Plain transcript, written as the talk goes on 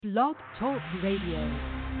Blog Talk Radio.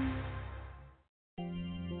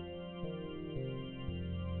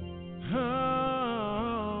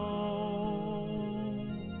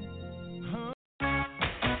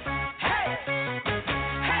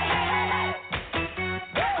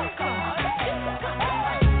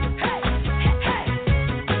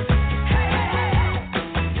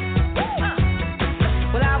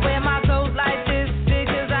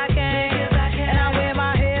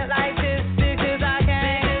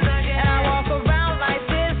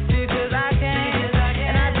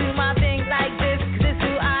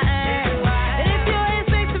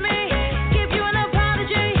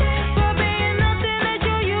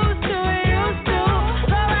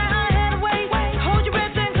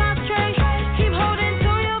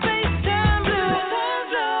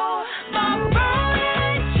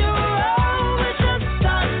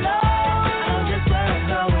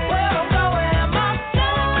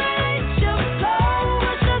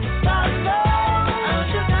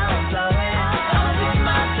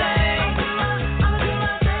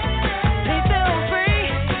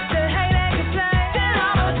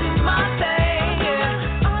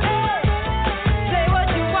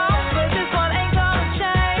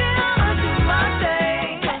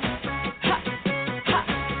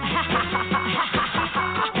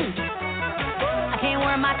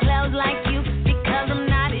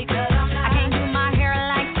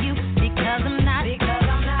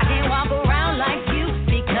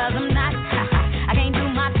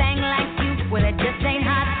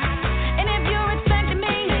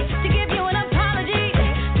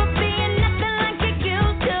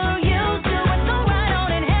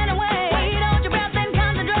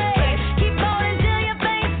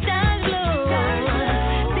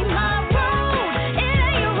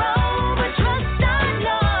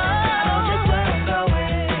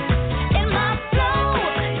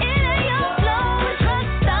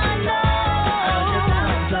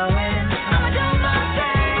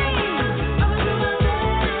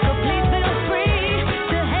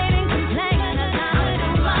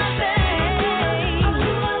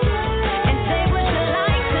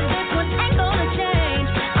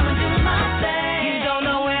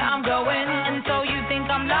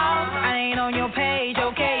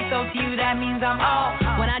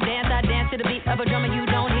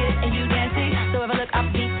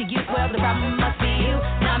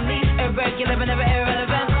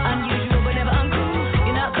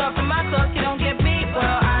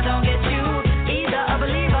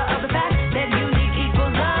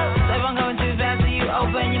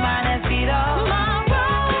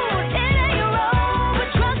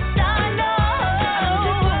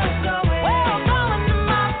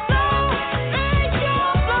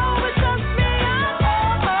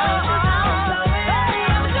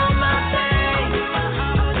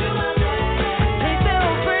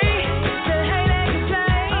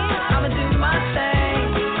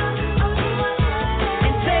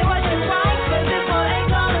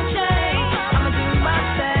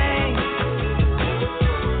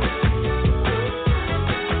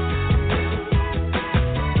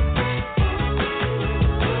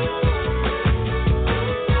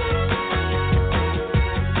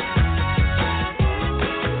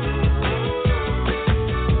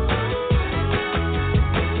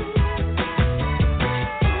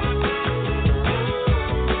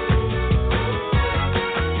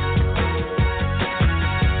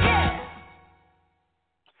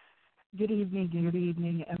 Good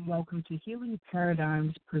evening, and welcome to Healing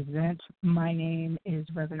Paradigms Present. My name is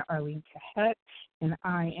Reverend Arlene Kahet, and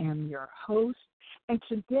I am your host. And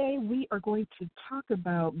today we are going to talk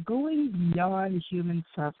about going beyond human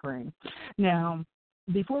suffering. Now,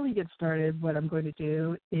 before we get started, what I'm going to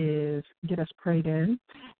do is get us prayed in.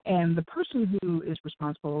 And the person who is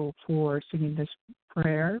responsible for singing this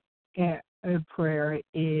prayer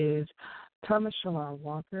is Thomas Shalar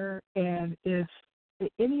Walker. And if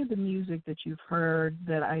any of the music that you've heard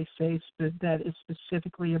that I say that is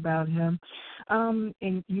specifically about him, and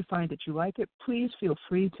you find that you like it, please feel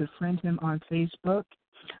free to friend him on Facebook,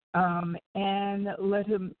 and let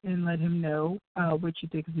him know what you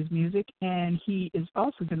think of his music. And he is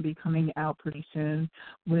also going to be coming out pretty soon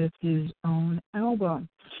with his own album.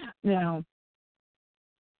 Now,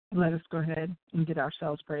 let us go ahead and get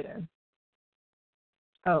ourselves prayed in.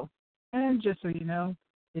 Oh, and just so you know,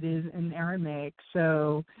 it is in Aramaic,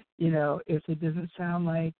 so, if it doesn't sound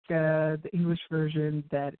like the English version,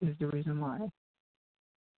 that is the reason why.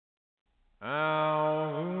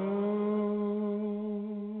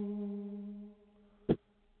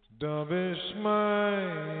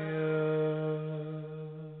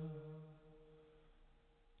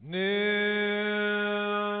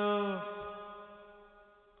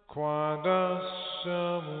 quando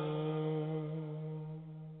siamo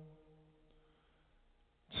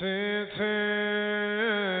tete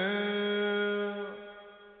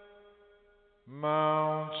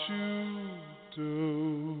mauchuto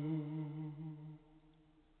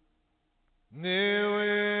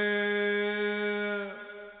newe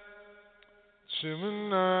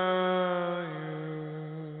chimanayo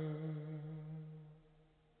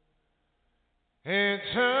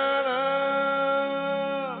eternal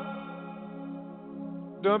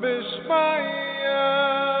Dobishmaya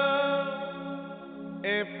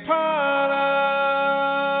Epara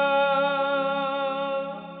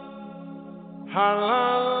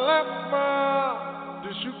Halalema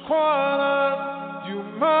Dishukwana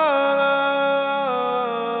Yumana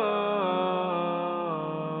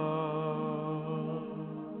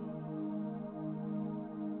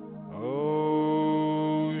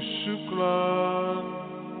Oh Shukran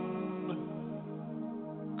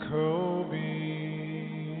Kobe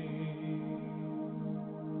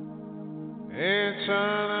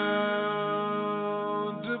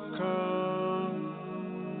Eternal Dipkan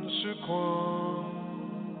Shukwan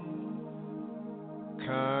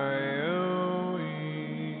Kaioi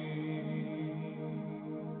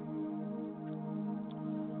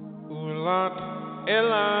Ulat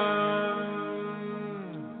Elan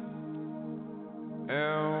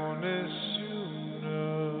Elnisuna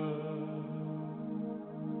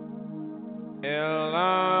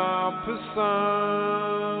Ela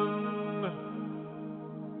Pasan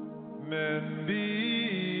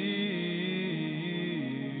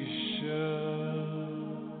Menbisha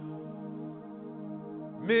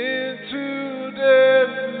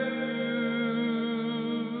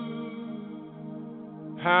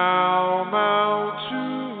Mitudelu How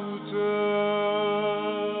Maututa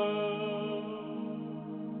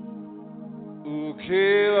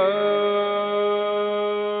Ukela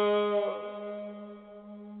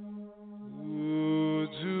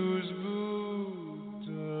Udus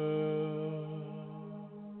Buddha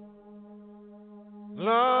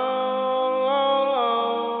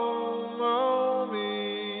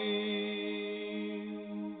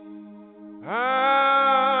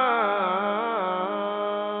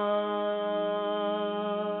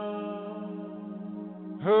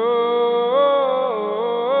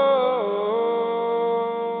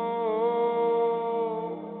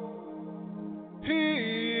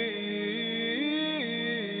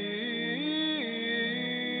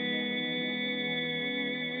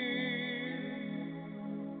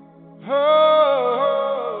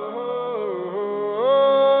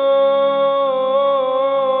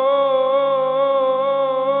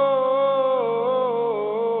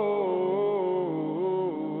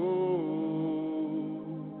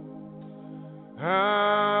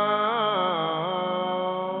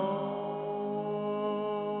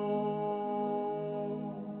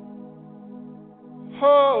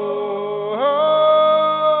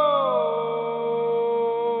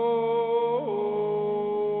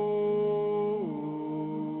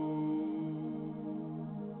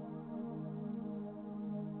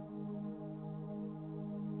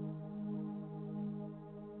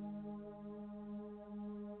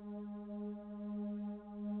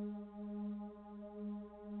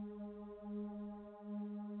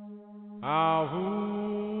Ahu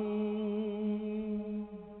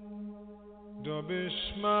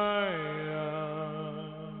Dobishmaya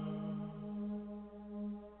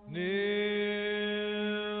Nil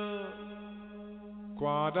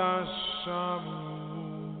Quadashamu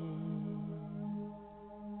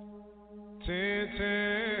Tete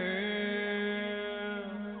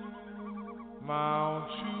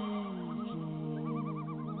Mauchutu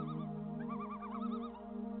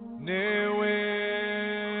Newe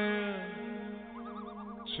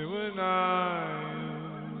Chimanayo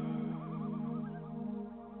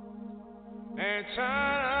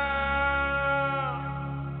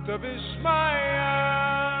Eternal Dobishmaya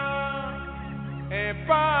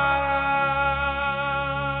Epara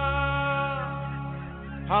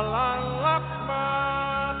Halalakma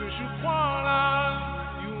Dishukwana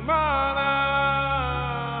Yumana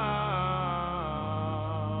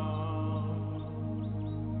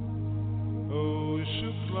Oh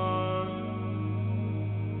Shuklan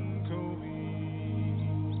Kobi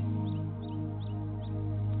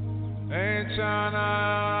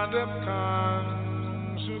Eternal Dipkan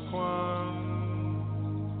Shukwan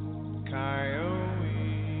Kaioi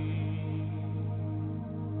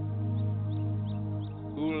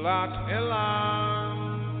Ulat Elan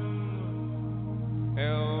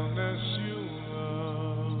Elnesuna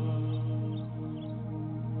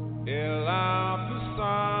Ela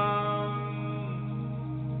Pasan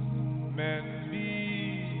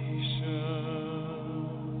Menbisha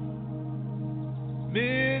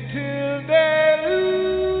me till they lose.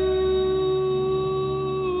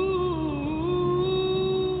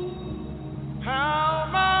 How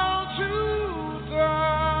about you,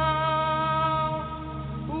 thou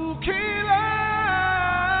who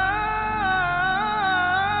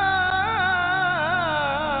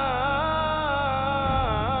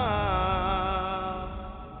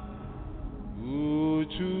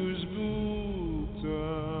choose Buddha.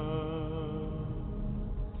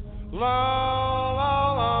 La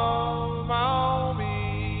la la Maumi.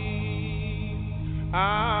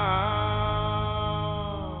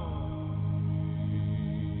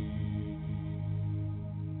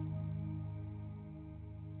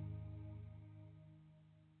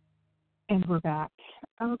 And we're back.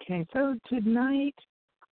 Okay, so tonight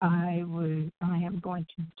I am going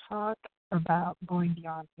to talk about going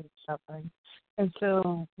beyond pain suffering. And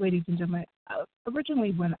so, ladies and gentlemen,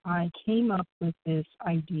 originally when I came up with this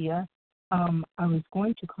idea, I was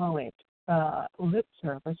going to call it lip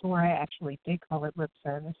service, or I actually did call it lip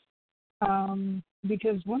service,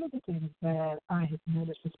 because one of the things that I have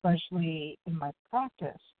noticed, especially in my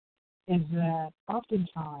practice, is that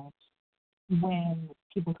oftentimes when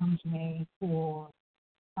people come to me for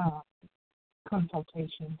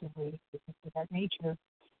consultations and readings and things of that nature,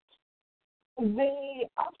 they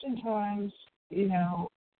oftentimes,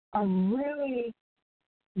 are really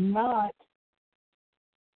not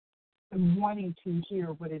wanting to hear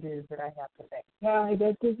what it is that I have to say. Now,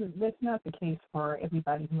 that's not the case for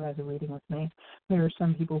everybody who has a reading with me. There are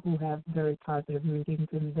some people who have very positive readings,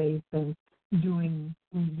 and they've been doing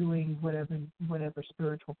whatever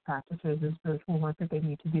spiritual practices and spiritual work that they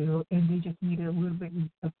need to do, and they just need a little bit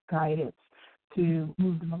of guidance to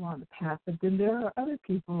move them along the path. But then there are other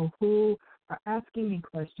people who are asking me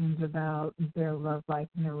questions about their love life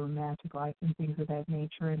and their romantic life and things of that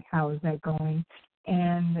nature, and how is that going.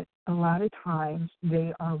 And a lot of times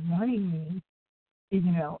they are wanting me,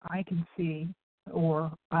 I can see,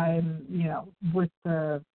 or I'm, with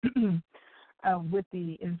the with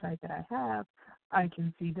the insight that I have, I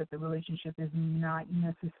can see that the relationship is not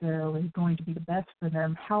necessarily going to be the best for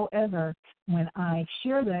them. However, when I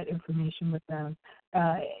share that information with them,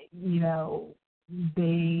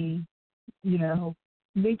 they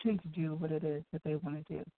tend to do what it is that they want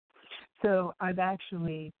to do. So I've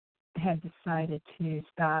actually had decided to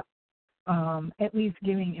stop at least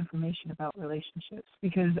giving information about relationships,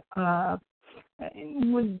 because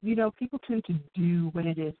when people tend to do what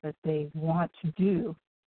it is that they want to do,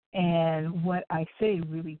 and what I say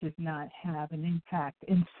really does not have an impact.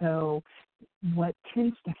 And so what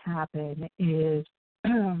tends to happen is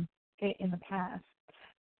in the past,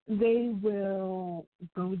 they will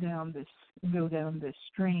go down this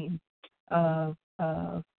stream of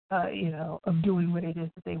doing what it is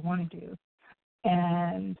that they want to do.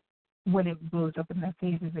 And when it blows up in their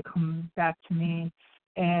faces, it comes back to me,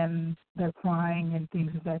 and they're crying and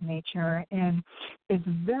things of that nature. And it's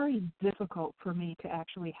very difficult for me to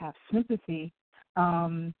actually have sympathy,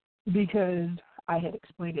 because I had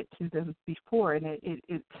explained it to them before, and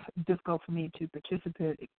it's difficult for me to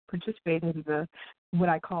participate in the what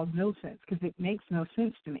I call no sense, because it makes no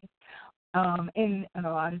sense to me. And a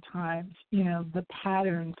lot of times, the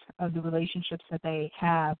patterns of the relationships that they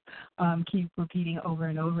have keep repeating over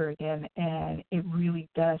and over again, and it really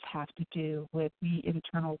does have to do with the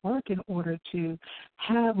internal work in order to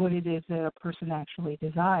have what it is that a person actually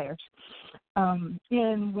desires.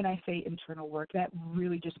 And when I say internal work, that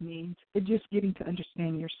really just means just getting to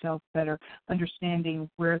understand yourself better, understanding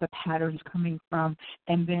where the pattern's coming from,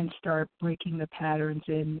 and then start breaking the patterns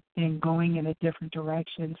and going in a different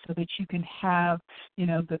direction so that you can have,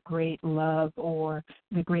 the great love or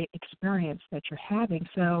the great experience that you're having.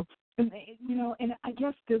 So, and I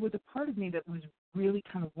guess there was a part of me that was really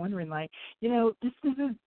kind of wondering, like, this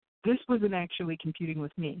wasn't actually computing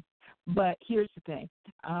with me. But here's the thing.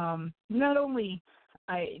 Not only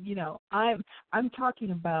I'm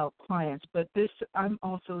talking about clients, but I'm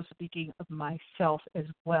also speaking of myself as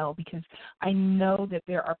well, because I know that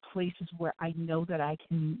there are places where I know that I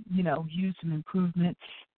can, use some improvement.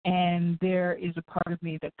 And there is a part of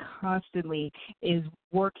me that constantly is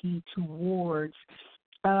working towards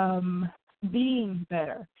being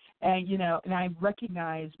better. And, and I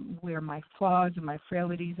recognize where my flaws and my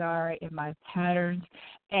frailties are and my patterns.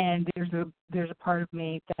 And there's a part of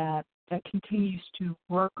me that continues to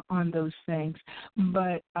work on those things.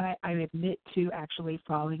 But I admit to actually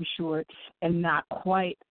falling short and not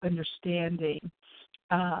quite understanding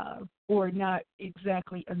or not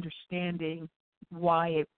exactly understanding why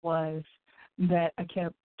it was that I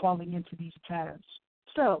kept falling into these patterns.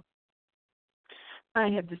 So I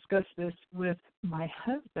had discussed this with my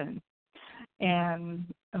husband, and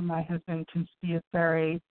my husband tends to be a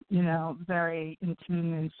very, very in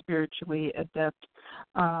tune and spiritually adept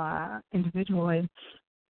individual.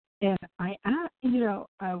 And I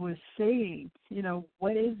was saying,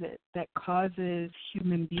 what is it that causes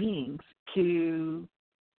human beings to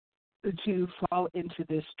fall into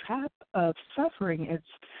this trap of suffering?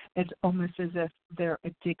 It's almost as if they're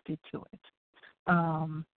addicted to it.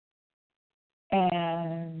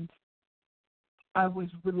 And I was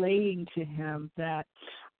relaying to him that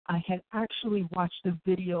I had actually watched a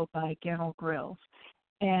video by Gannell Grills.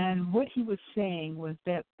 And what he was saying was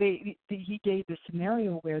that he gave the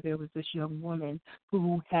scenario where there was this young woman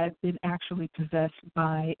who had been actually possessed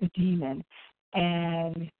by a demon.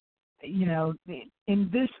 And,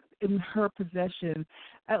 in her possession,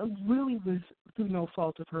 really was through no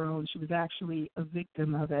fault of her own. She was actually a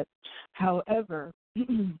victim of it. However,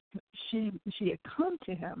 she had come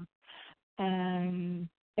to him and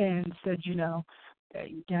said,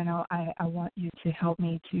 I want you to help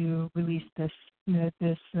me to release this,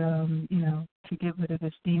 to get rid of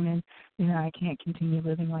this demon. I can't continue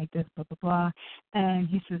living like this, blah, blah, blah. And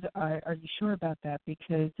he says, are you sure about that?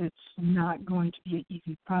 Because it's not going to be an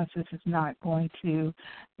easy process. It's not going to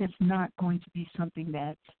be something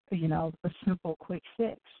that's, a simple, quick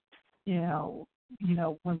fix. When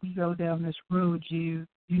we go down this road, you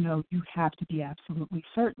have to be absolutely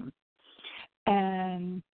certain.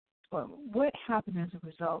 And what happened as a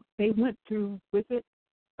result? They went through with it.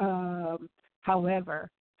 However,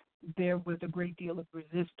 there was a great deal of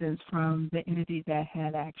resistance from the entity that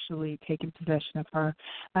had actually taken possession of her.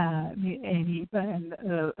 And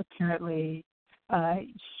apparently,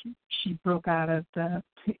 she broke out of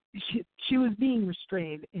she was being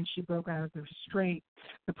restrained, and she broke out of the restraint.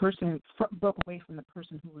 The person broke away from the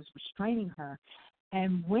person who was restraining her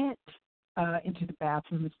and went into the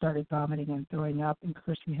bathroom and started vomiting and throwing up and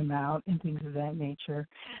cursing him out and things of that nature,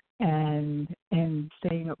 and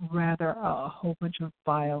saying rather a whole bunch of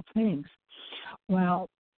vile things. Well,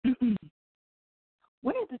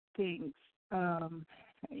 one of the things,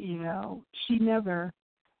 she never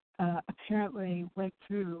apparently went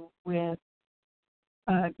through with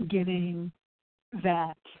getting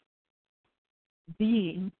that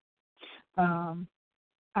being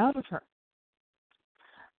out of her.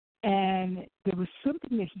 And there was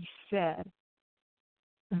something that he said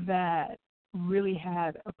that really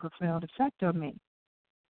had a profound effect on me.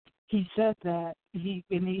 He said that he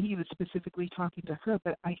was specifically talking to her,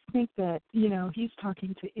 but I think that, he's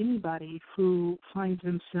talking to anybody who finds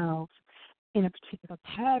themselves in a particular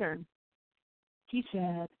pattern. He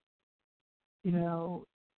said,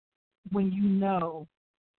 when you know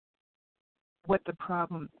what the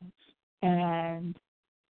problem is and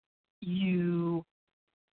you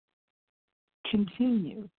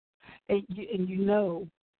continue and you know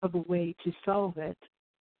of a way to solve it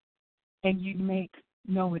and you make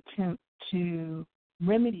no attempt to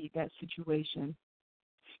remedy that situation,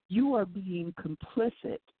 you are being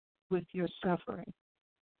complicit with your suffering.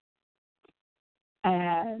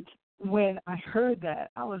 And when I heard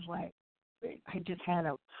that, I was like, I just had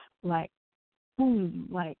a boom,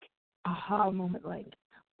 aha moment,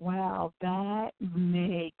 wow, that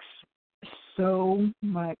makes so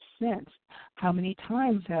much sense. How many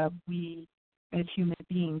times have we as human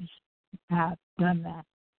beings have done that?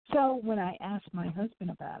 So when I asked my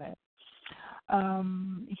husband about it,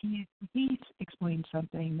 he explained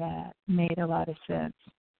something that made a lot of sense.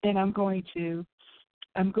 And I'm going to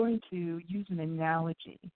use an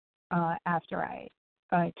analogy after I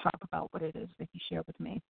talk about what it is that he shared with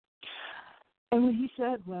me. And what he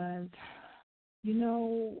said was,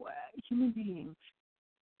 human beings,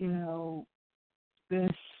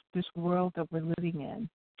 this world that we're living in,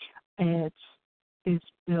 it's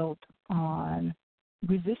built on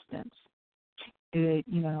resistance. He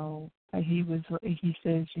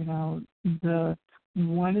says, the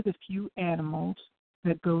one of the few animals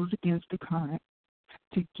that goes against the current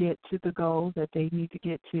to get to the goal that they need to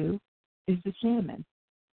get to is the salmon.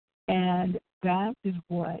 And that is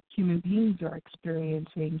what human beings are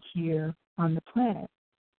experiencing here on the planet.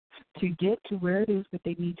 To get to where it is that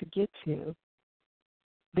they need to get to,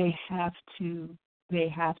 they have to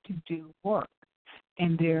do work.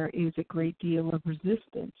 And there is a great deal of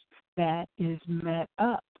resistance that is met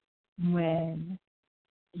up when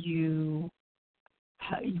you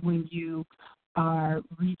are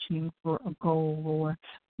reaching for a goal or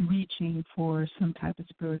reaching for some type of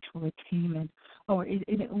spiritual attainment, or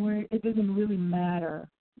it doesn't really matter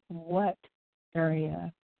what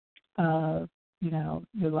area of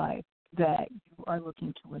your life that you are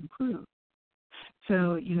looking to improve.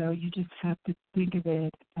 So you just have to think of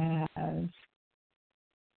it as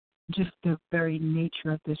just the very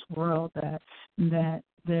nature of this world that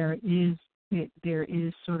there is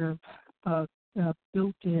sort of a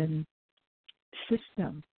built-in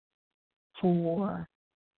system for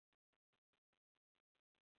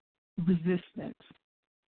resistance,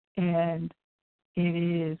 and it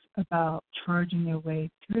is about charging your way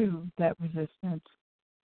through that resistance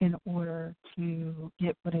in order to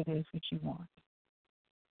get what it is that you want.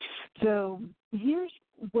 So here's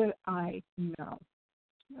what I know,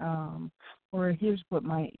 or here's what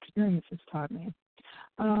my experience has taught me.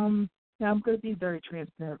 Now I'm going to be very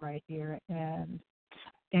transparent right here, and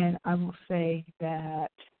I will say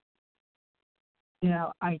that,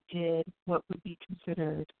 I did what would be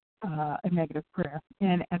considered a negative prayer.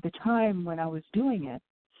 And at the time when I was doing it,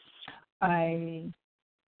 I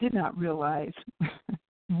did not realize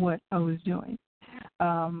what I was doing.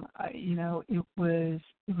 It was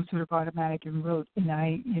sort of automatic and rote, and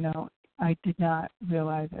I did not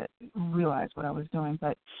realize what I was doing.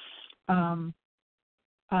 But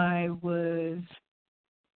I was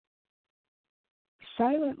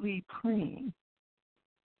silently praying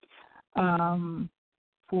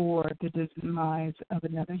for the demise of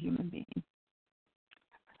another human being.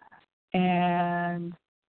 And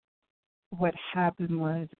what happened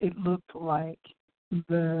was it looked like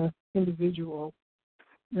the individual,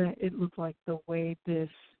 that it looked like the way this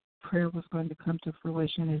prayer was going to come to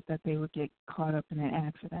fruition is that they would get caught up in an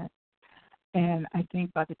accident. And I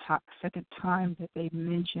think by the second time that they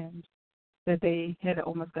mentioned that they had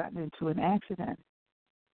almost gotten into an accident,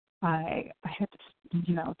 I had to,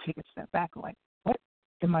 take a step back, like, what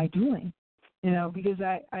am I doing? Because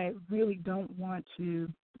I really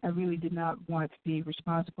did not want to be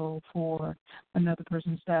responsible for another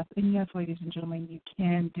person's death. And yes, ladies and gentlemen, you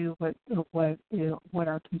can do what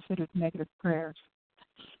are considered negative prayers.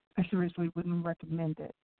 I seriously wouldn't recommend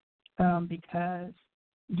it, because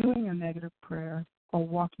doing a negative prayer or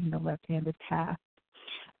walking the left-handed path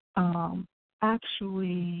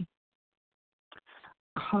actually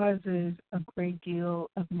causes a great deal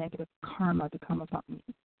of negative karma to come upon you.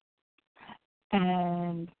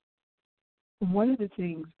 And one of the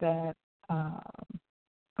things that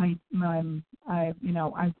I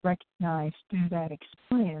recognized through that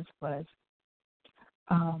experience was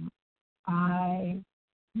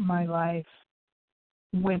my life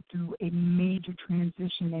went through a major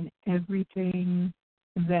transition, and everything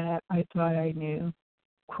that I thought I knew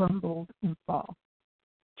crumbled and fall.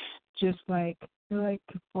 Just like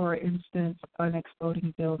for instance, an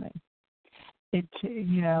exploding building. It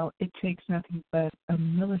takes nothing but a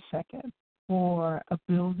millisecond for a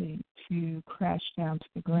building to crash down to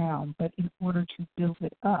the ground, but in order to build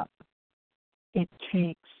it up, it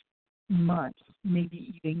takes months,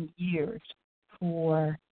 maybe even years,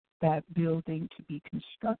 for that building to be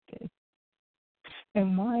constructed.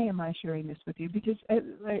 And why am I sharing this with you? Because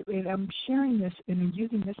I'm sharing this and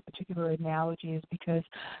using this particular analogy is because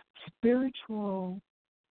spiritual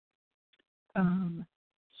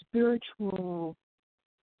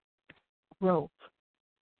growth,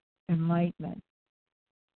 enlightenment,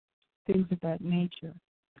 things of that nature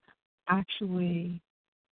actually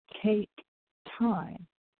take time.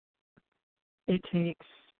 It takes,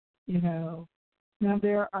 now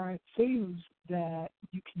there are things that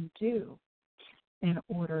you can do in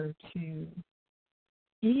order to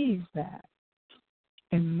ease that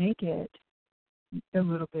and make it a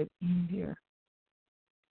little bit easier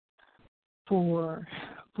for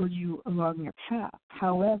you along your path.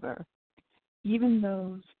 However, even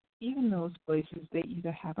those places, they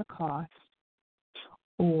either have a cost,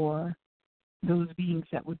 or those beings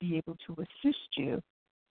that would be able to assist you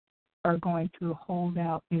are going to hold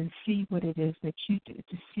out and see what it is that you do,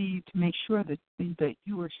 to make sure that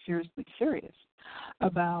you are seriously serious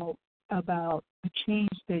about the change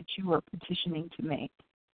that you are petitioning to make.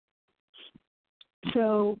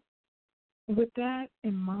 So with that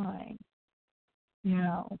in mind,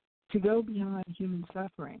 to go beyond human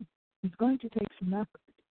suffering is going to take some effort.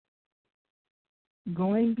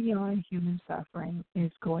 Going beyond human suffering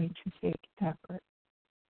is going to take effort.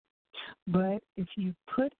 But if you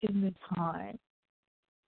put in the time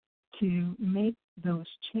to make those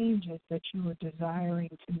changes that you are desiring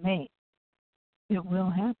to make, it will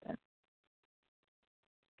happen.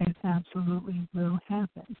 It absolutely will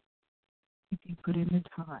happen if you put in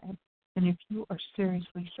the time and if you are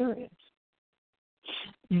seriously serious.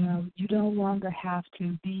 You no longer have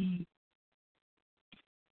to be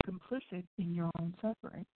complicit in your own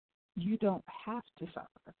suffering. You don't have to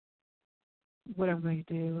suffer. What I'm going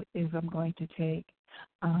to do is I'm going to take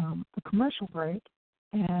a commercial break,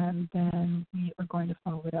 and then we are going to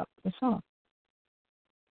follow it up with a song.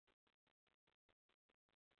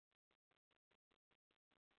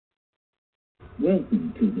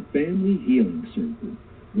 Welcome to the Family Healing Circle,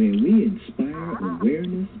 where we inspire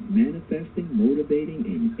awareness, manifesting, motivating,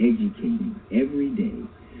 and educating every day.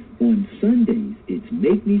 On Sundays, it's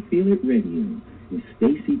Make Me Feel It Radio with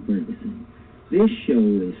Stacey Ferguson. This show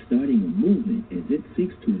is starting a movement as it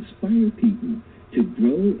seeks to inspire people to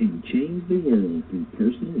grow and change the world through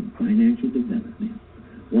personal and financial development.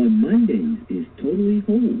 On Mondays is Totally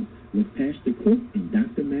Whole with Pastor Cook and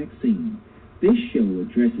Dr. Maxine. This show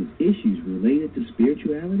addresses issues related to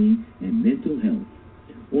spirituality and mental health.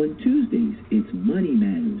 On Tuesdays, it's Money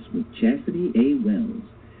Matters with Chastity A. Wells.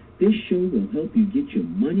 This show will help you get your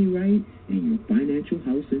money right and your financial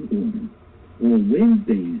house in order. On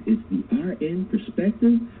Wednesdays, it's the RN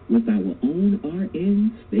Perspective with our own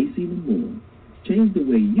RN, Stacey Lamore. Change the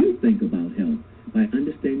way you think about health by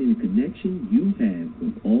understanding the connection you have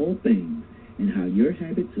with all things and how your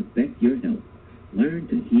habits affect your health. Learn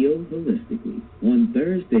to heal holistically. On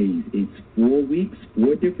Thursdays, it's 4 weeks,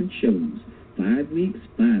 4 different shows. 5 weeks,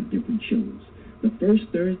 5 different shows. The first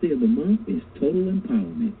Thursday of the month is Total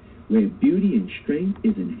Empowerment, where beauty and strength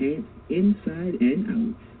is enhanced inside and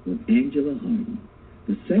out with Angela Hardy.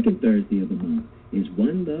 The second Thursday of the month is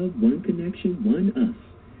One Love, One Connection, One Us.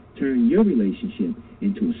 Turn your relationship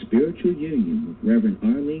into a spiritual union with Reverend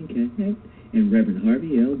Arlene Kahet and Reverend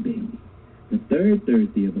Harvey L. Bailey. The third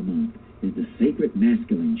Thursday of the month is the Sacred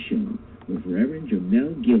Masculine Show with Reverend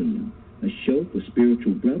Jamel Gilliam, a show for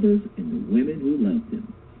spiritual brothers and the women who love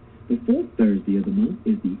them. The fourth Thursday of the month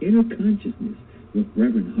is the Inner Consciousness with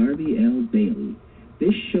Reverend Harvey L. Bailey.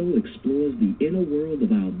 This show explores the inner world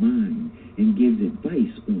of our mind and gives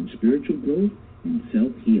advice on spiritual growth and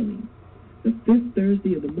self-healing. The fifth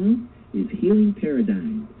Thursday of the month is Healing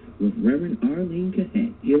Paradigm with Reverend Arlene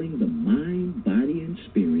Kahet, healing the mind, body, and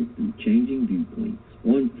spirit through changing viewpoints.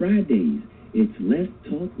 On Fridays, it's Let's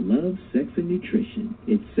Talk Love, Sex, and Nutrition.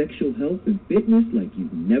 It's sexual health and fitness like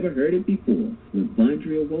you've never heard it before with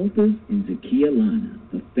Vondria Walters and Zakia Lana.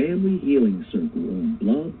 The Family Healing Circle on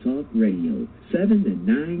Blog Talk Radio, 7 to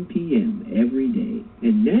 9 p.m. every day.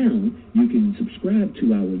 And now you can subscribe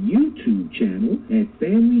to our YouTube channel at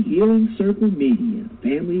Family Healing Circle Media.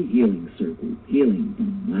 Family Healing Circle, healing the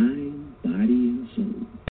mind, body, and soul.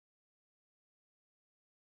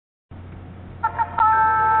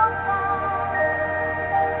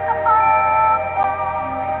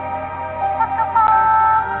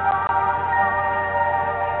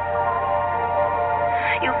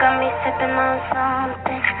 You got me sipping on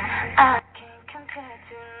something I can't compare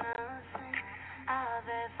to nothing I've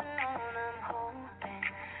ever known. I'm hoping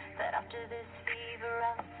that after this fever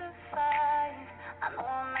I'll survive. I know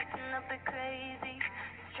I'm acting a bit crazy,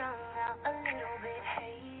 strung out a little bit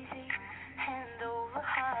hazy. Hand over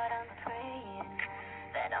heart, I'm praying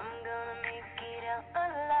that I'm gonna make it out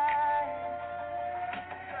alive.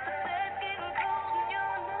 The bed's getting cold and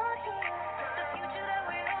you're not here. The future that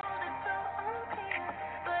we hold is so unclear.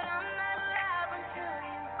 But I'm not alive until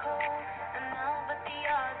you call. And now but the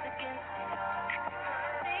odds against me.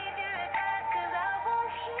 Save your advice 'cause I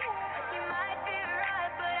won't hear. You might be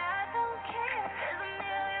right but I don't care. There's a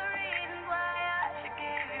million reasons why I should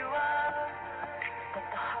give you up. But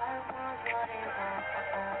the heart wants what it wants.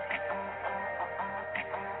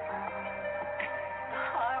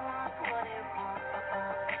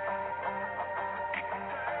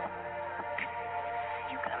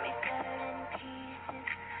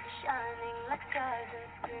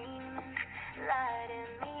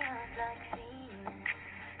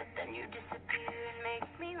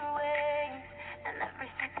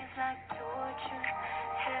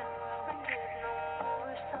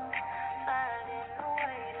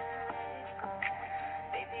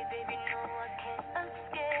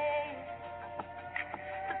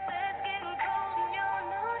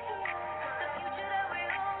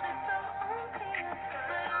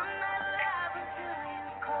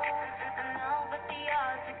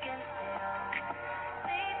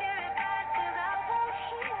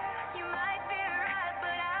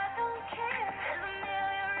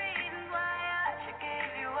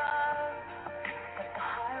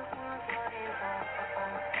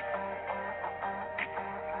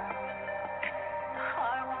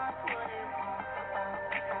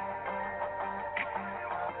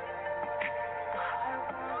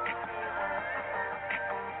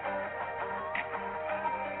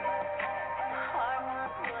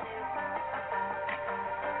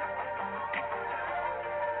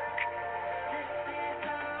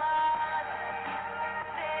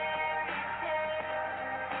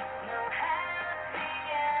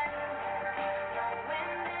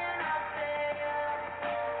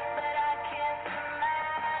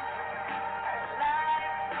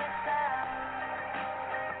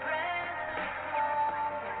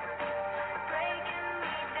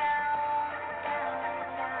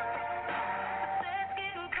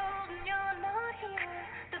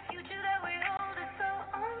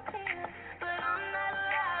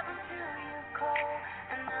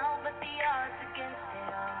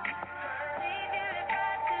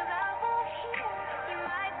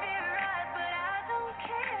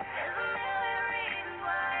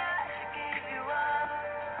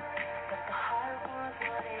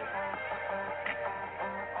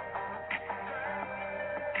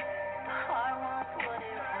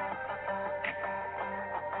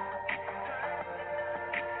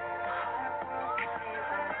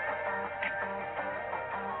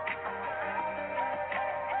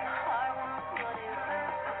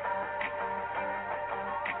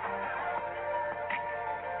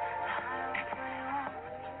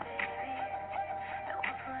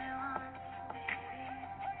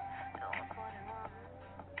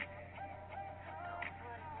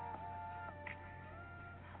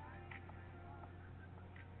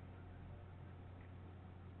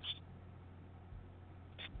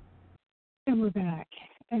 we're back.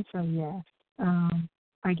 And so, yes,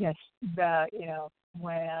 I guess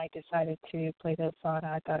when I decided to play this song,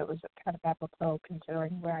 I thought it was kind of apropos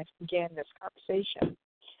considering where I began this conversation.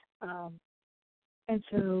 And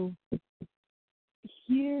so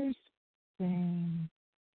here's the thing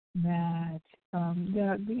that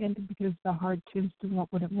the end, because the heart tends to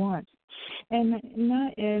want what it wants. And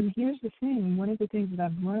here's the thing, one of the things that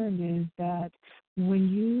I've learned is that when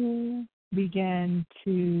you begin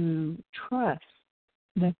to trust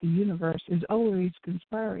that the universe is always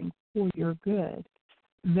conspiring for your good,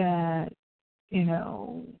 that,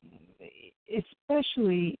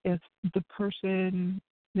 especially if the person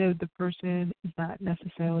is not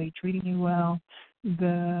necessarily treating you well,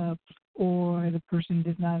 or the person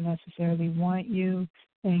does not necessarily want you,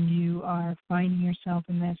 and you are finding yourself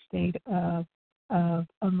in that state of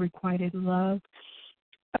unrequited love,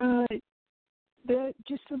 that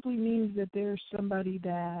just simply means that there's somebody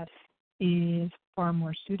that is far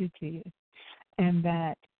more suited to you, and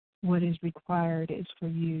that what is required is for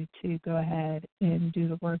you to go ahead and do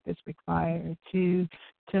the work that's required to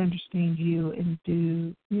understand you and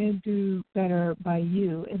do better by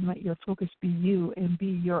you, and let your focus be you and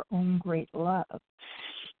be your own great love.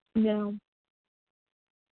 Now,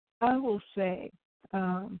 I will say,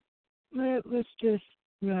 let's just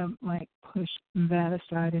push that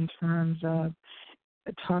aside in terms of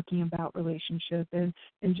talking about relationship and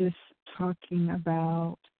just talking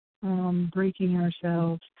about breaking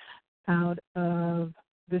ourselves out of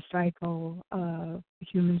the cycle of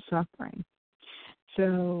human suffering.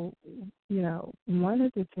 So, one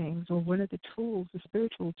of the things, or one of the tools, the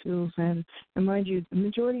spiritual tools, and mind you, the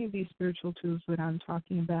majority of these spiritual tools that I'm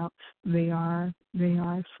talking about, they are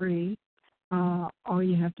free. All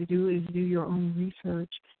you have to do is do your own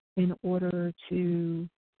research in order to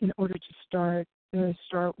start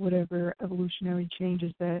whatever evolutionary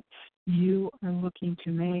changes that you are looking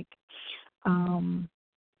to make.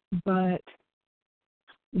 But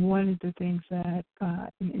one of the things that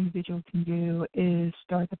an individual can do is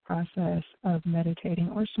start the process of meditating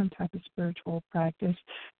or some type of spiritual practice,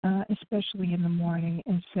 especially in the morning,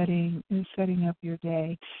 and setting up your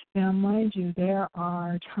day. Now, mind you, there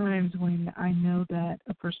are times when I know that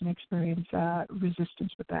a person experiences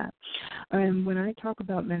resistance with that. And when I talk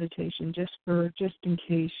about meditation, just in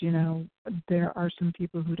case, there are some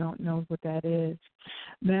people who don't know what that is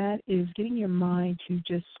getting your mind to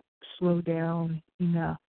just slow down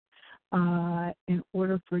enough in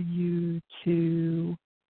order for you to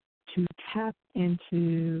tap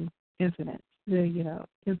into infinite, the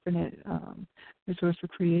infinite resource of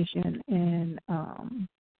creation, and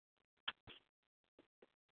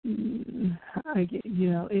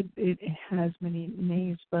it has many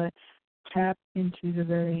names, but tap into the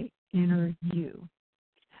very inner you,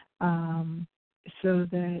 so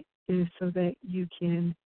that you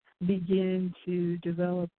can begin to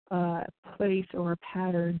develop a place or a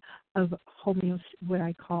pattern of what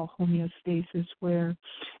I call homeostasis, where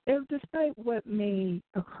despite what may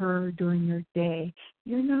occur during your day,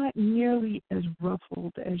 you're not nearly as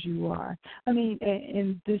ruffled as you are. I mean,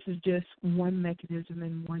 and this is just one mechanism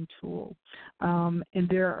and one tool. And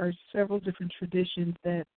there are several different traditions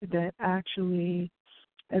that actually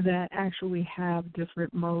have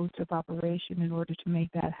different modes of operation in order to make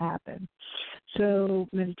that happen. So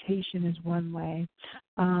meditation is one way.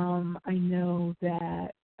 I know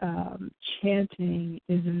that chanting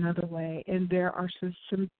is another way, and there are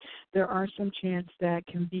some chants that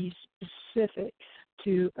can be specific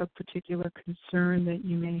to a particular concern that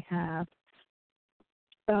you may have.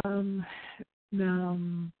 In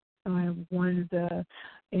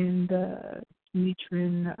the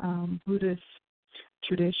Nichiren Buddhist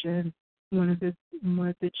tradition, one of the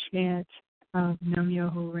chants of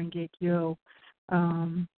Nam-myoho Renge Kyo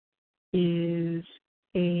is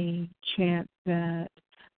a chant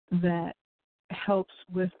that helps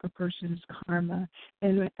with a person's karma,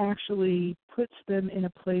 and it actually puts them in a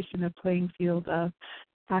place, in a playing field of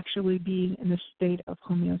actually being in a state of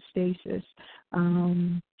homeostasis,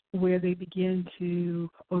 where they begin to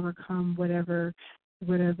overcome whatever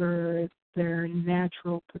their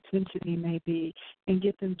natural propensity may be, and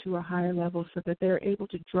get them to a higher level so that they're able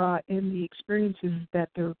to draw in the experiences that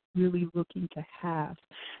they're really looking to have.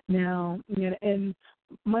 Now, and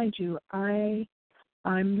mind you,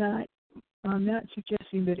 I'm not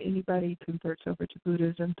suggesting that anybody converts over to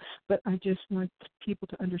Buddhism, but I just want people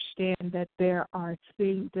to understand that there are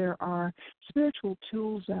spiritual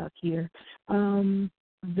tools out here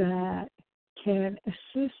that can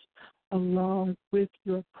assist along with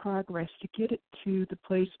your progress to get it to the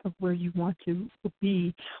place of where you want to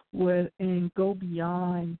be, and go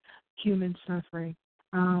beyond human suffering.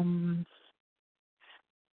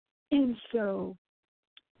 And so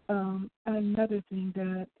another thing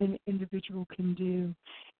that an individual can do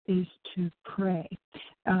is to pray.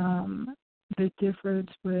 The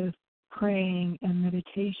difference with praying and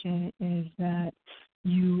meditation is that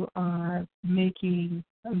you are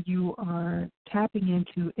tapping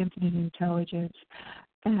into infinite intelligence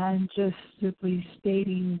and just simply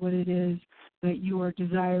stating what it is that you are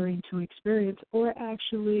desiring to experience, or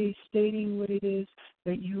actually stating what it is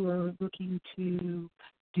that you are looking to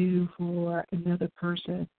do for another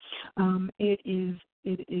person. It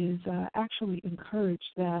is actually encouraged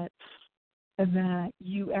that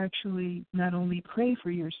you actually not only pray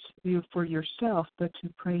for yourself, but to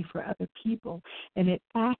pray for other people, and it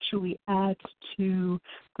actually adds to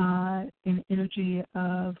an energy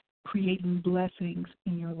of creating blessings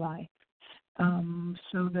in your life,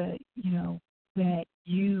 so that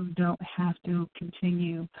you don't have to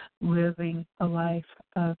continue living a life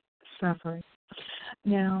of suffering.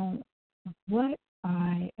 Now, what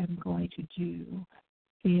I am going to do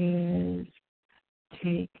is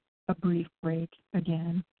take a brief break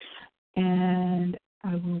again, and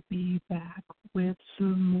I will be back with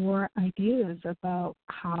some more ideas about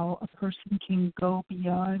how a person can go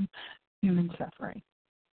beyond human suffering.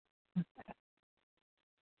 Okay.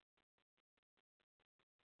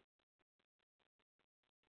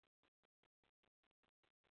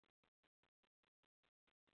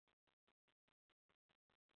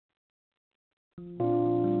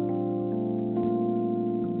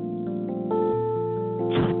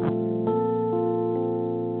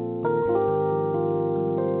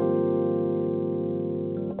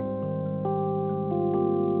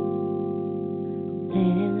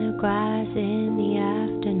 Grass in the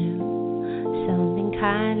afternoon, something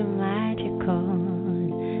kind of magical.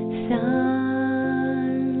 Sunlight,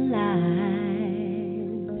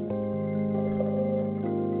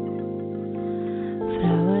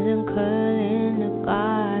 flowers uncurl in the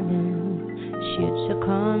garden, ships are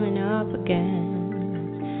coming up again.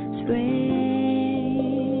 Springtime.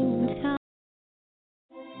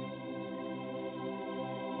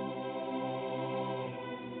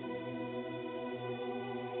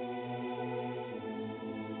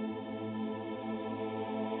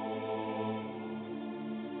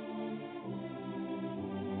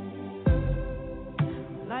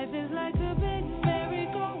 Life is like a big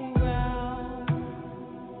merry-go-round.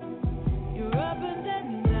 You're up and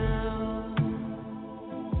then down,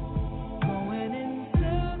 going in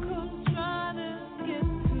circles, trying to get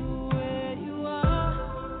to where you are.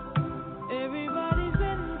 Everybody's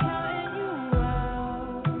been counting you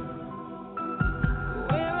out.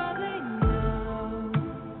 Where are they now?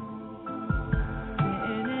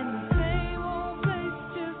 Sitting in the same old place,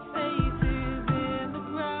 just faces in the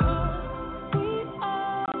crowd. We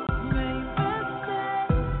all may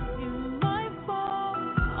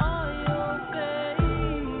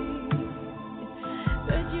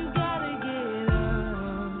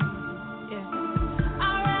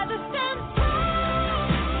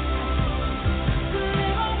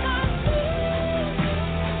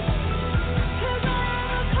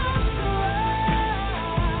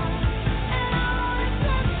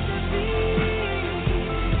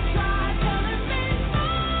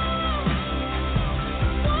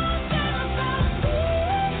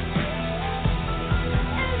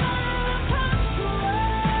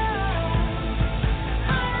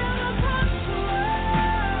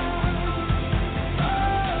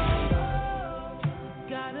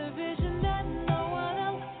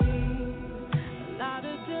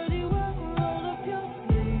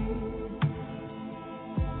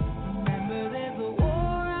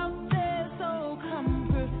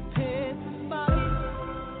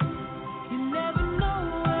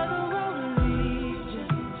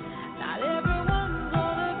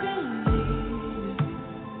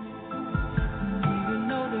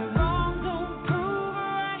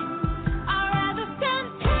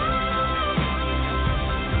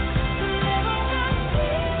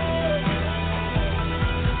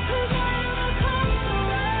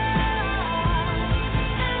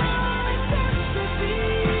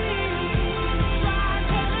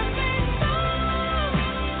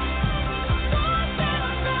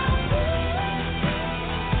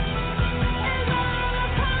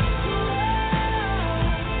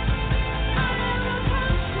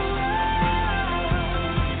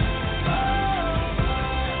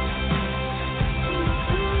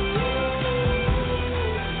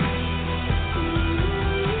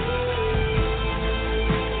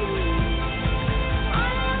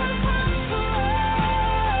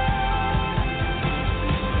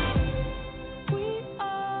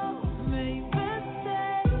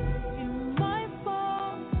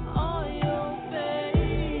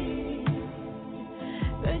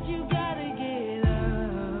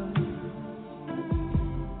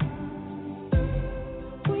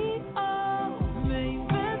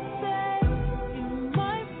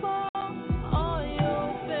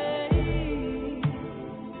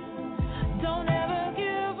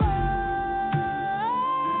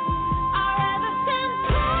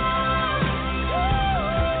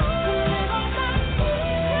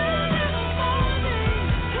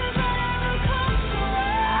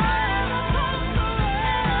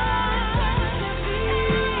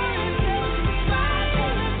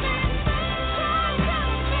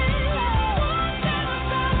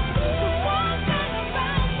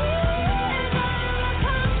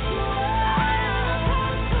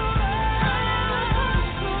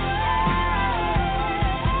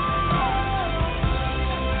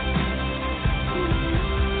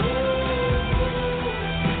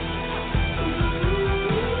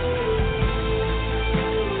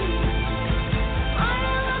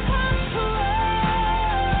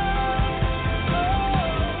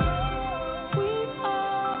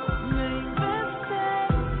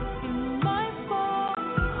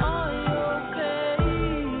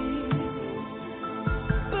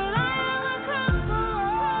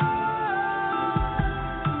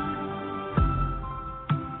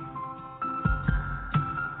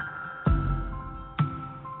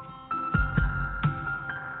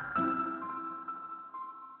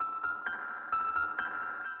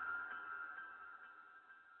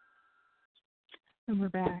And we're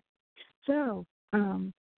back. So,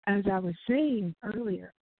 as I was saying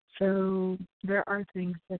earlier, so there are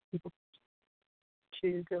things that people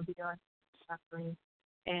to go beyond suffering,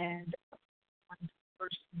 and one of the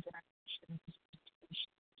first things that I mentioned was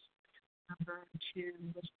meditation. Number two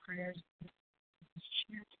was prayers and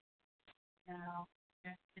chant. Now,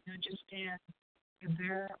 and understand that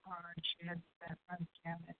there are chants that run the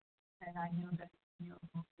gamut, and I know that you know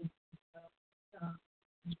is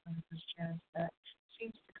one of those chants that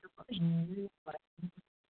seems to come up in real life,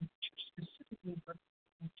 specifically for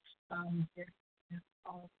there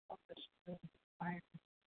all of this fire to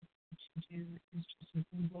do is just a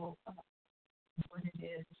Google what it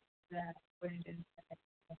is that I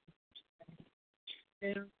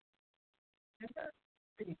now, number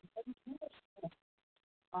three,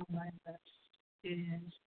 on my list is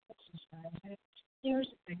exercise. And here's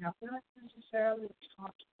the thing, I'm not necessarily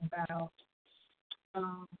talking about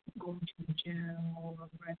going to the gym or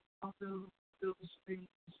right, although those things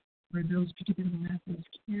or those particular methods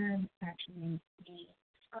can actually be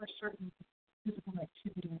certain physical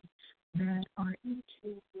activities that are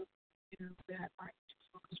into that are into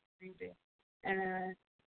focused breathing and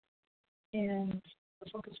the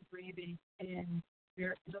focused breathing, and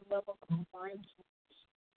there is a level of mindfulness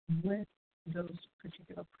with those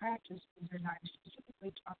particular practices, and I'm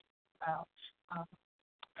specifically talking about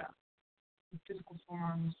physical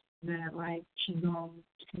forms that like qigong,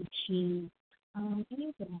 tai chi, any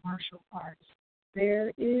of the martial arts.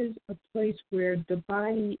 There is a place where the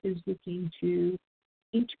body is looking to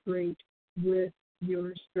integrate with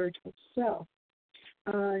your spiritual self.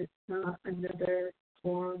 Another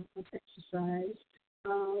form of exercise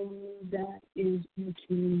that is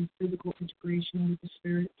into physical integration with the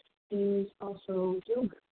spirit is also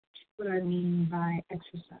yoga. What I mean by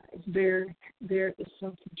exercise, there is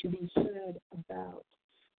something to be said about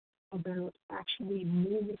actually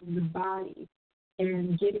moving the body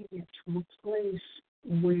and getting it to a place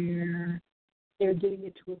where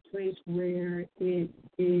it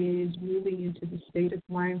is moving into the state of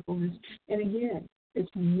mindfulness. And again, it's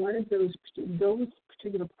one of those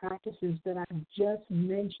particular practices that I just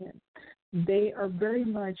mentioned. They are very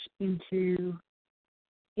much into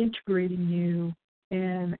integrating you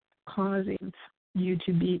and causing you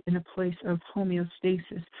to be in a place of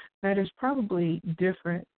homeostasis that is probably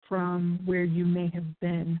different from where you may have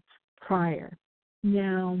been prior.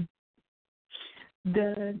 Now,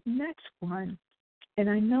 the next one, and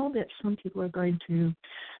I know that some people are going to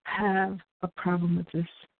have a problem with this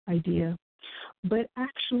idea, but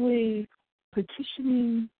actually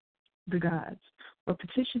petitioning the gods or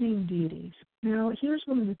petitioning deities. Now, here's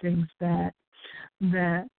one of the things that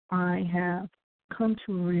I have come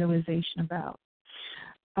to a realization about.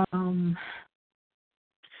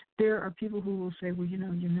 There are people who will say, well,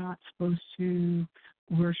 you're not supposed to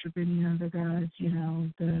worship any other gods,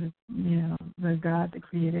 the God that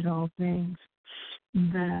created all things,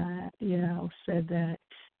 that, said that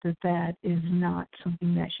is not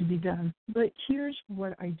something that should be done. But here's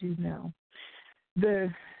what I do know.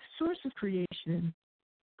 The source of creation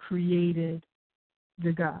created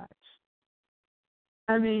the gods.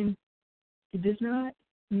 I mean, it does not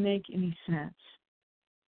make any sense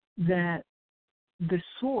that the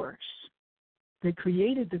source that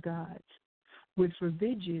created the gods would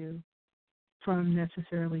forbid you from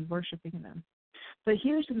necessarily worshiping them. But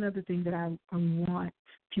here's another thing that I want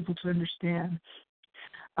people to understand.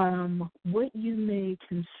 What you may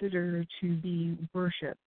consider to be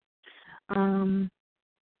worship. I'm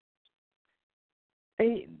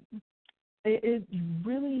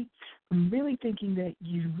really thinking that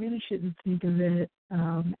you really shouldn't think of it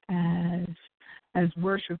as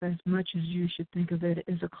worship as much as you should think of it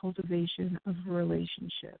as a cultivation of a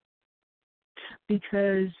relationship.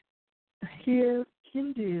 Because here,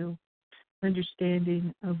 Hindu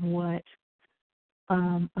understanding of what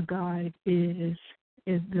a god is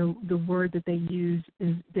the word that they use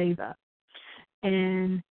is deva.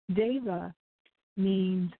 And deva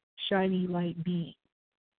means shiny light being.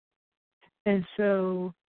 And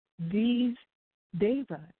so these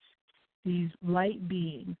devas, these light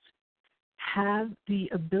beings, have the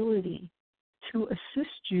ability to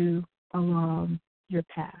assist you along your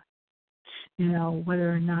path.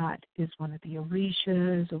 Whether or not it's one of the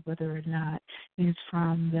Orishas or whether or not it's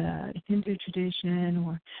from the Hindu tradition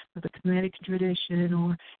or the Kemetic tradition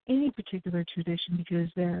or any particular tradition,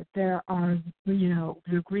 because there are,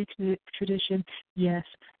 the Greek tradition, yes,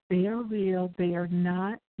 they are real. They are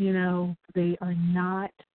not, they are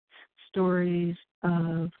not stories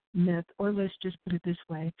of myth, or let's just put it this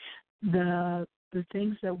way. The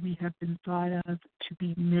things that we have been thought of to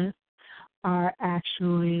be myth are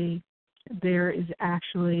actually there is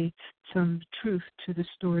actually some truth to the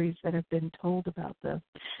stories that have been told about them.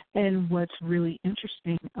 And what's really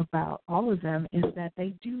interesting about all of them is that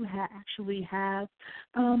they do actually have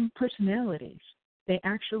personalities. They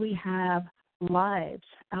actually have lives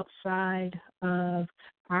outside of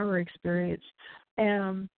our experience.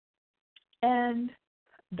 And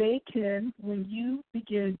they can, when you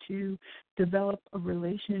begin to develop a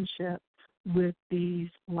relationship with these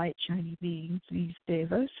light, shiny beings, these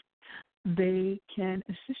devas, they can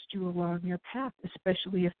assist you along your path,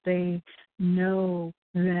 especially if they know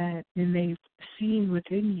that and they've seen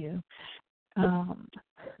within you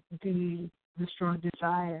the strong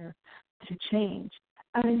desire to change.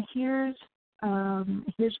 And here's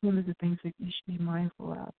one of the things that you should be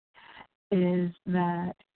mindful of is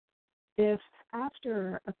that if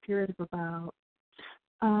after a period of about,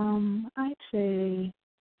 I'd say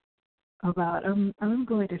about, I'm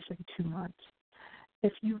going to say 2 months,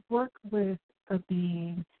 if you work with a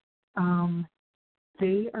being,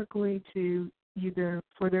 they are going to either,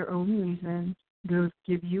 for their own reasons,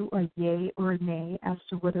 give you a yay or a nay as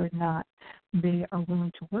to whether or not they are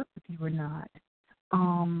willing to work with you or not,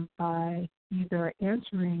 by either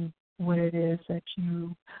answering what it is that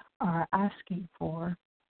you are asking for,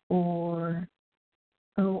 or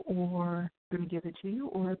going to give it to you,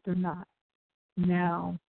 or if they're not.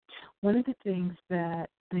 Now, one of the things that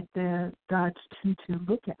the gods tend to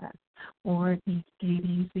look at, or these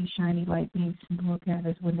deities, these shiny light beings tend to look at,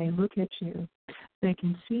 is when they look at you, they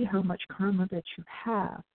can see how much karma that you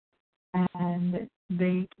have, and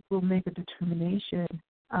they will make a determination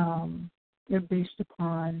based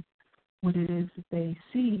upon what it is that they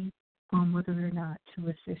see on whether or not to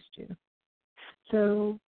assist you.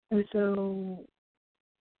 So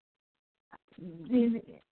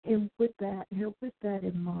with that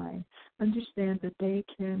in mind, understand that they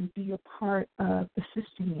can be a part of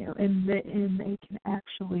assisting you, and they can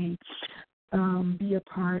actually be a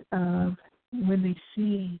part of when they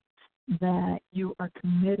see that you are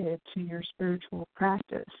committed to your spiritual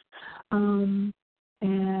practice, and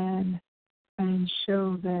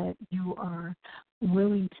show that you are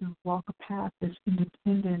willing to walk a path that's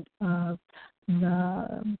independent of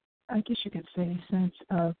the, I guess you could say, sense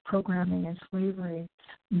of programming and slavery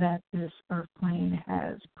that this earth plane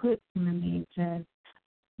has put human beings in.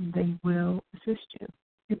 They will assist you.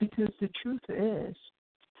 Because the truth is,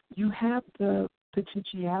 you have the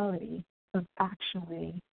potentiality of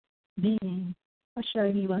actually being a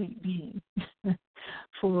shiny light being,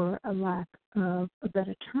 for a lack of a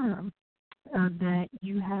better term, that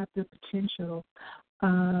you have the potential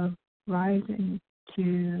of rising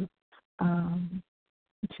to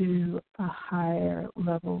a higher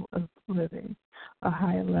level of living, a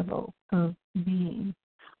higher level of being,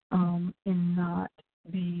 and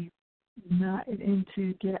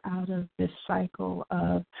to get out of this cycle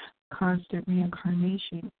of constant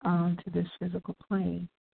reincarnation onto this physical plane.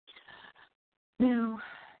 Now,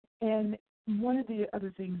 and one of the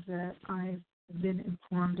other things that I've been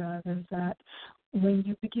informed of is that when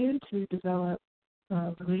you begin to develop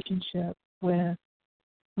a relationship with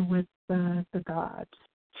the gods,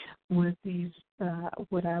 with these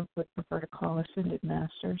what I would prefer to call ascended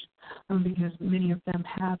masters, because many of them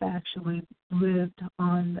have actually lived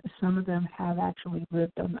on. Some of them have actually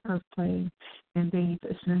lived on the earth plane, and they've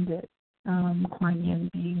ascended. Kuan Yin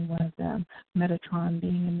being one of them, Metatron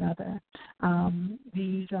being another.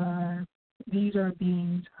 These are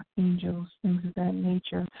beings, angels, things of that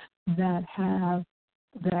nature that have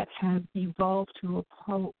evolved to a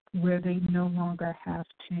point where they no longer have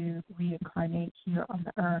to reincarnate here on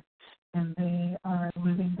the earth, and they are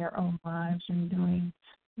living their own lives and doing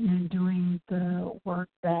the work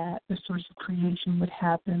that the source of creation would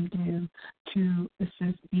have them do to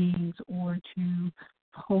assist beings, or to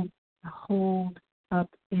hold up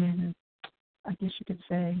in, I guess you could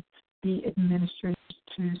say, be administrators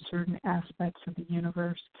to certain aspects of the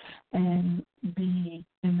universe, and be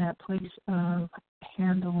in that place of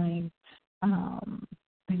handling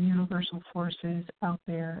the universal forces out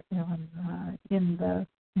there in the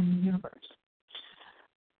universe.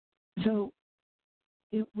 So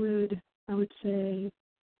I would say,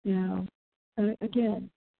 again,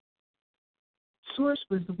 Source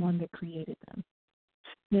was the one that created them.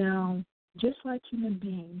 Now, just like human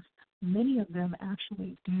beings, many of them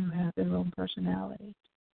actually do have their own personality,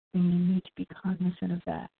 and you need to be cognizant of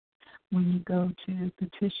that when you go to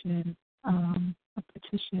petition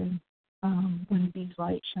one of these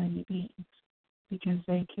light, shiny beings, because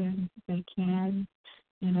they can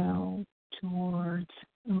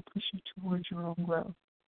push you towards your own growth.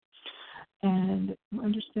 And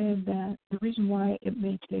understand that the reason why it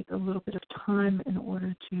may take a little bit of time in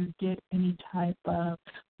order to get any type of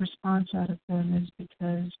response out of them is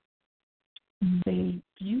because they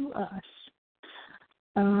view us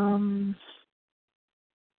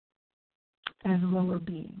as lower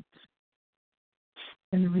beings.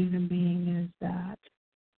 And the reason being is that,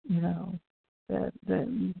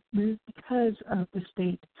 because of the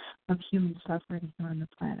state of human suffering here on the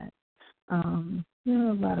planet.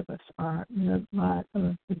 A lot of us are, a lot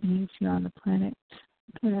of the beings here on the planet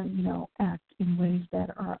can, act in ways that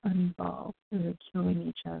are unevolved. They're killing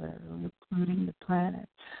each other. We're polluting the planet.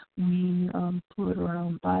 We pollute our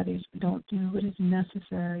own bodies. We don't do what is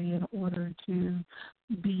necessary in order to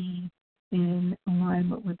be in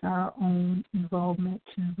alignment with our own involvement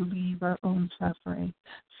to relieve our own suffering.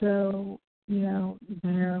 So,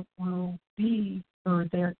 there will be, or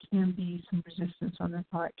there can be, some resistance on their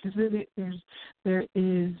part, because there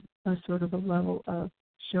is a sort of a level of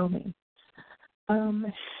show me.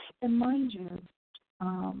 And mind you,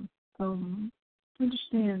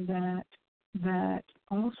 understand that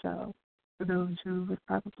also for those who would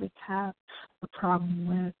probably have a problem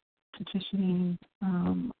with petitioning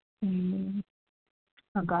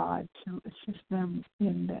a God to assist them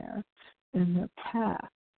in their path,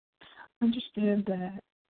 understand that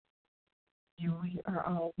we are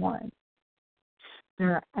all one.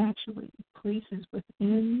 There are actually places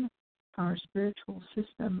within our spiritual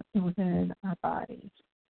system and within our bodies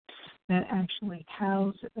that actually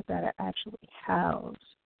house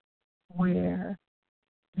where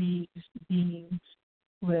these beings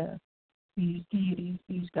live, these deities,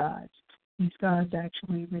 these gods. These gods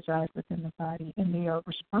actually reside within the body, and they are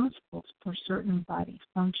responsible for certain body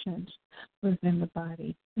functions within the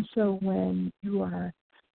body. And so when you are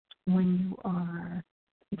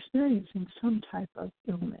experiencing some type of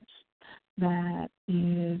illness that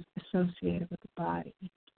is associated with the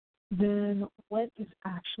body, then what is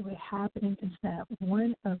actually happening is that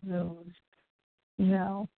one of those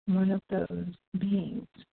beings,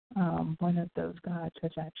 one of those gods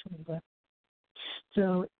has actually left.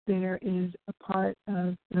 So there is a part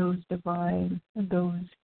of those those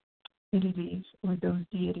entities or those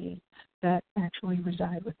deities that actually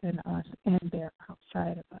reside within us, and they're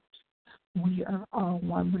outside of us. We are all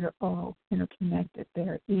one. We are all interconnected.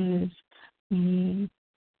 There is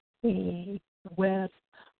a web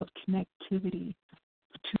of connectivity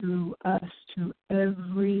to us, to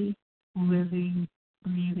every living,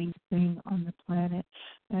 breathing thing on the planet,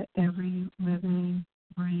 every living,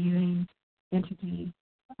 breathing entity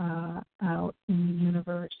out in the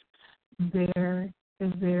universe. There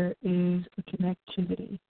is a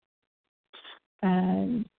connectivity.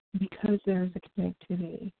 And because there is a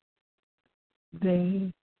connectivity,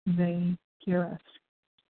 they hear us.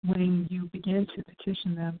 When you begin to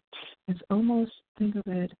petition them, it's almost, think of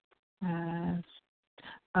it as,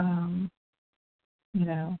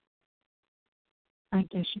 I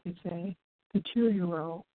guess you could say, the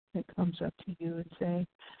 2-year-old that comes up to you and say,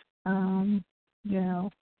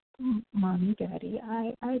 Mommy, Daddy,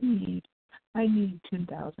 I need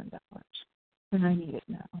 $10,000, and I need it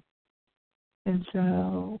now. And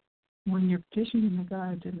so when you're petitioning the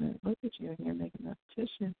gods and they look at you and you're making a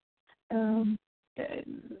petition,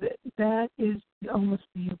 that is almost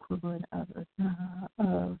the equivalent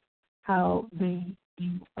of how they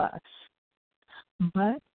view us.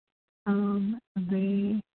 But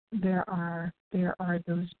there are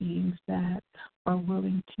those beings that are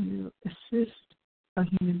willing to assist a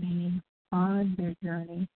human being on their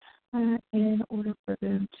journey in order for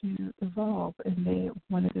them to evolve. And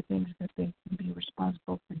one of the things that they can be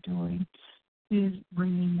responsible for doing is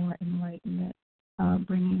bringing more enlightenment,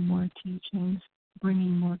 bringing more teachings,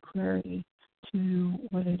 bringing more clarity to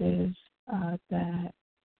what it is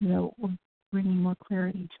bringing more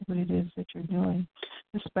clarity to what it is that you're doing,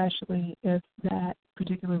 especially if that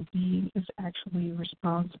particular being is actually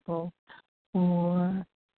responsible for,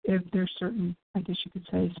 if there's certain, I guess you could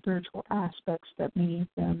say, spiritual aspects that many of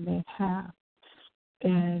them may have,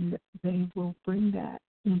 and they will bring that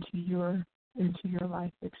into your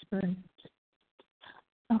life experience.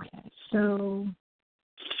 Okay, so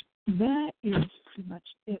that is pretty much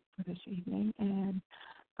it for this evening, and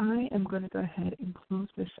I am going to go ahead and close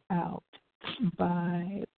this out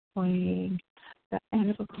by playing the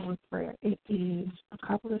Anabacoa prayer. It is a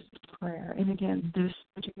Kabbalist prayer, and again, this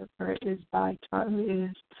particular prayer is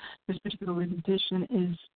this particular rendition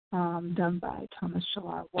is done by Thomas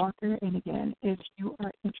Shalar Walker. And again, if you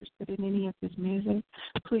are interested in any of his music,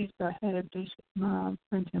 please go ahead and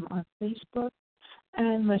friend him on Facebook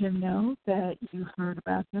and let him know that you heard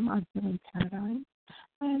about him on Healing Paradigm,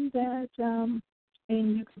 and that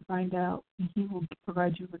and you can find out, and he will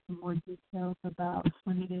provide you with some more details about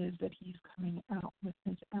when it is that he's coming out with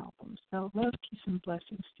his album. So love, peace, and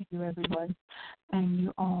blessings to you, everyone, and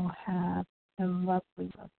you all have a lovely,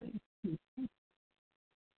 lovely evening.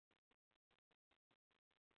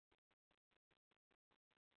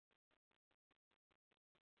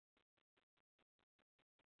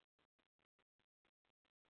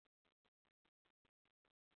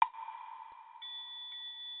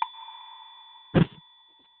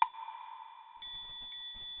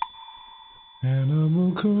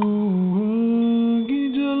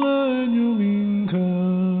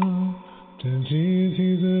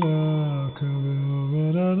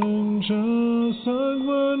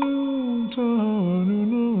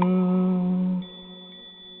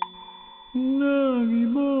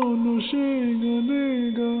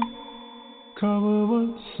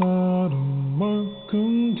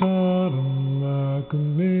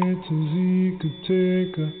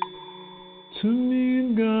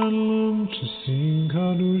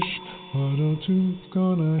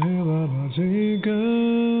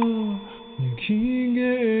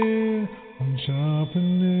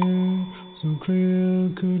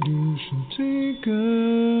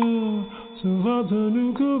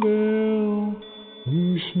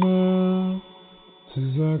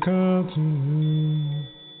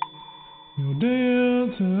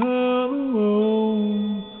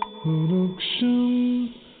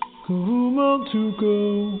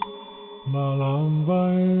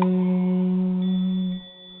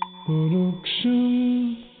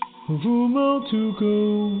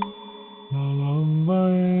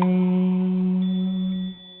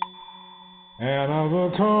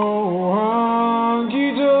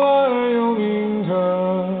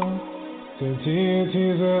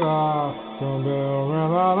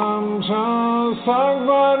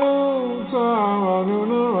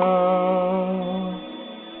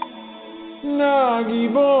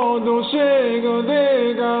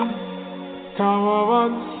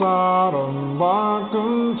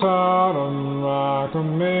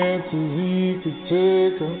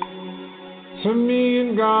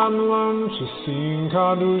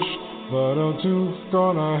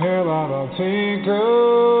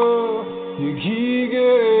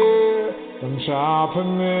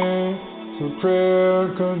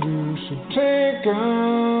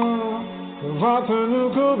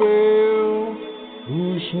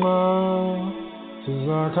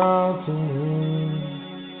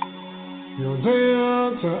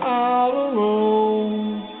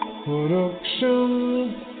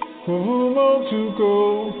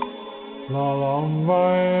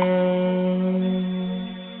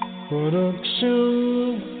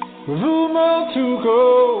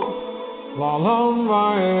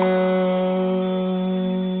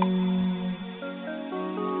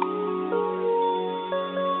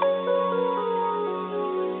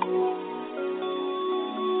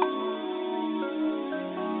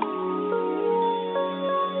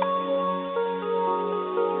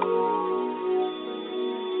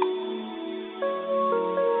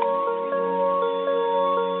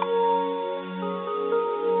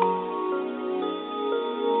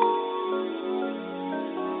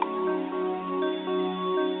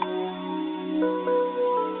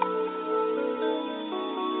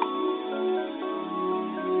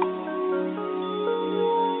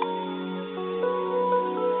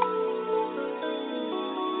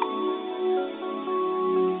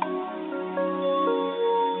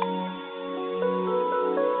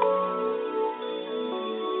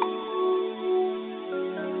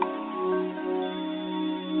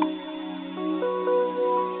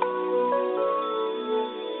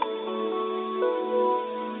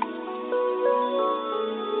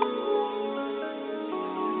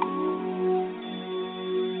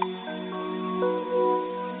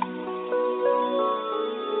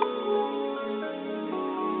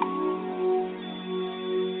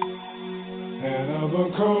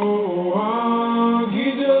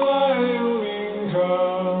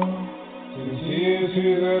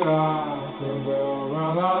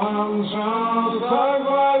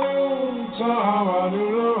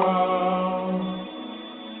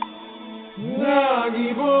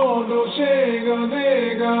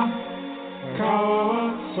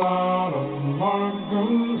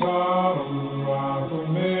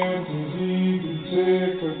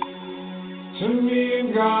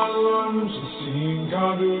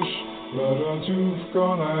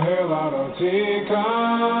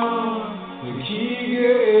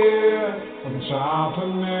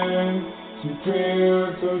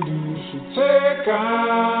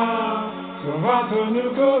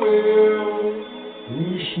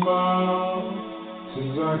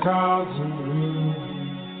 Zakazu,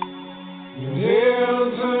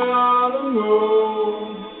 Yeltanamo,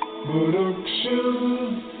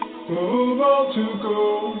 Production, Global to go,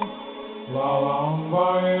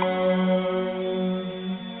 Lalambaye,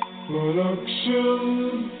 Production,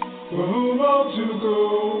 Global to go,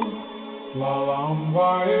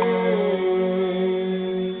 Lalambaye.